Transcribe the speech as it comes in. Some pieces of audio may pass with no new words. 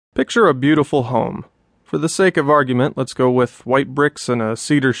Picture a beautiful home. For the sake of argument, let's go with white bricks and a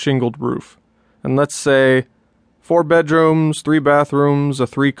cedar shingled roof. And let's say 4 bedrooms, 3 bathrooms, a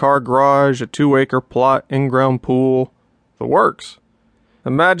 3-car garage, a 2-acre plot, in-ground pool. The works.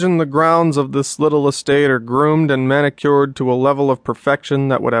 Imagine the grounds of this little estate are groomed and manicured to a level of perfection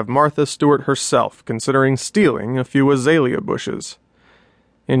that would have Martha Stewart herself considering stealing a few azalea bushes.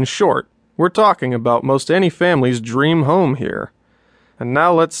 In short, we're talking about most any family's dream home here. And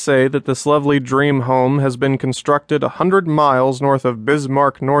now let's say that this lovely dream home has been constructed 100 miles north of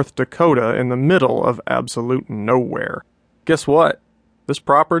Bismarck, North Dakota, in the middle of absolute nowhere. Guess what? This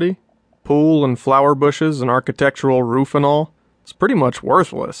property, pool and flower bushes and architectural roof and all, it's pretty much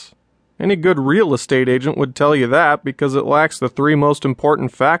worthless. Any good real estate agent would tell you that because it lacks the 3 most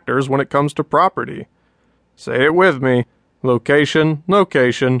important factors when it comes to property. Say it with me. Location,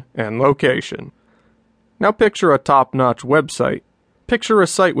 location, and location. Now picture a top-notch website. Picture a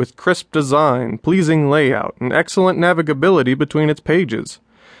site with crisp design, pleasing layout, and excellent navigability between its pages.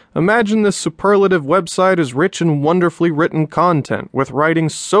 Imagine this superlative website is rich in wonderfully written content, with writing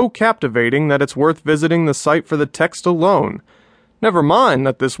so captivating that it's worth visiting the site for the text alone. Never mind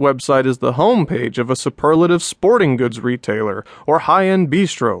that this website is the homepage of a superlative sporting goods retailer, or high-end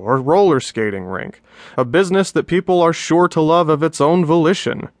bistro, or roller skating rink, a business that people are sure to love of its own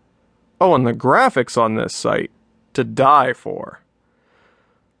volition. Oh, and the graphics on this site, to die for.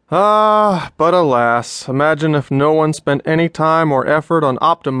 But alas, imagine if no one spent any time or effort on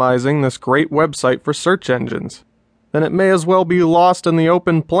optimizing this great website for search engines. Then it may as well be lost in the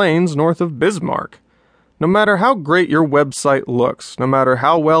open plains north of Bismarck. No matter how great your website looks, no matter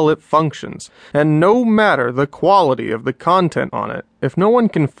how well it functions, and no matter the quality of the content on it, if no one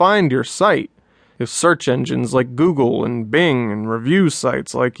can find your site, if search engines like Google and Bing and review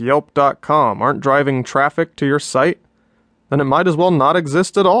sites like Yelp.com aren't driving traffic to your site, then it might as well not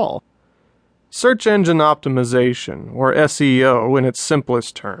exist at all. Search engine optimization, or SEO in its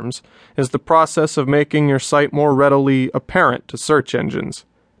simplest terms, is the process of making your site more readily apparent to search engines,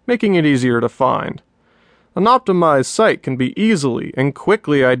 making it easier to find. An optimized site can be easily and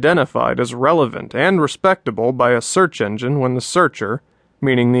quickly identified as relevant and respectable by a search engine when the searcher,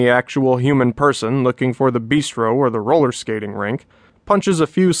 meaning the actual human person looking for the bistro or the roller skating rink, punches a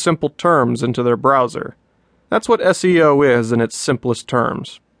few simple terms into their browser. That's what SEO is in its simplest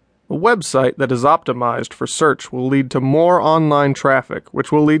terms. A website that is optimized for search will lead to more online traffic, which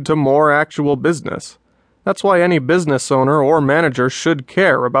will lead to more actual business. That's why any business owner or manager should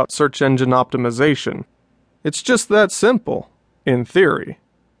care about search engine optimization. It's just that simple, in theory.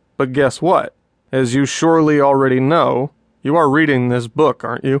 But guess what? As you surely already know, you are reading this book,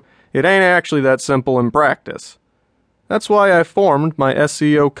 aren't you? It ain't actually that simple in practice. That's why I formed my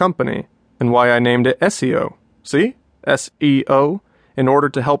SEO company, and why I named it SEO. See? SEO, in order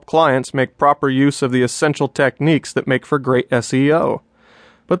to help clients make proper use of the essential techniques that make for great SEO.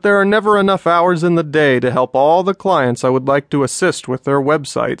 But there are never enough hours in the day to help all the clients I would like to assist with their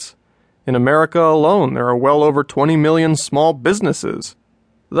websites. In America alone, there are well over 20 million small businesses.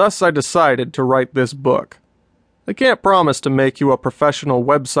 Thus, I decided to write this book. I can't promise to make you a professional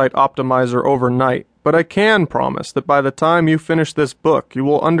website optimizer overnight, but I can promise that by the time you finish this book, you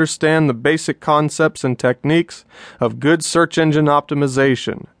will understand the basic concepts and techniques of good search engine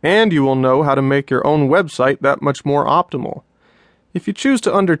optimization, and you will know how to make your own website that much more optimal. If you choose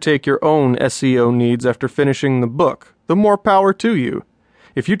to undertake your own SEO needs after finishing the book, the more power to you.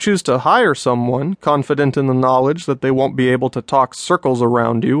 If you choose to hire someone, confident in the knowledge that they won't be able to talk circles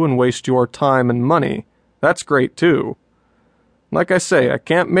around you and waste your time and money, that's great too. Like I say, I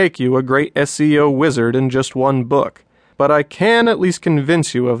can't make you a great SEO wizard in just one book, but I can at least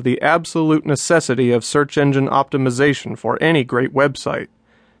convince you of the absolute necessity of search engine optimization for any great website.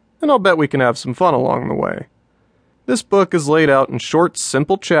 And I'll bet we can have some fun along the way. This book is laid out in short,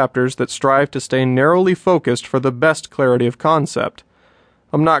 simple chapters that strive to stay narrowly focused for the best clarity of concept.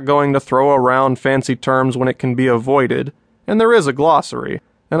 I'm not going to throw around fancy terms when it can be avoided, and there is a glossary,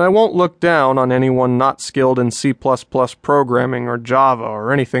 and I won't look down on anyone not skilled in C++ programming or Java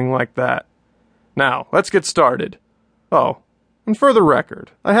or anything like that. Now, let's get started. Oh, and for the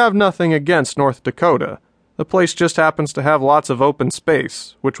record, I have nothing against North Dakota. The place just happens to have lots of open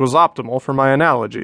space, which was optimal for my analogy.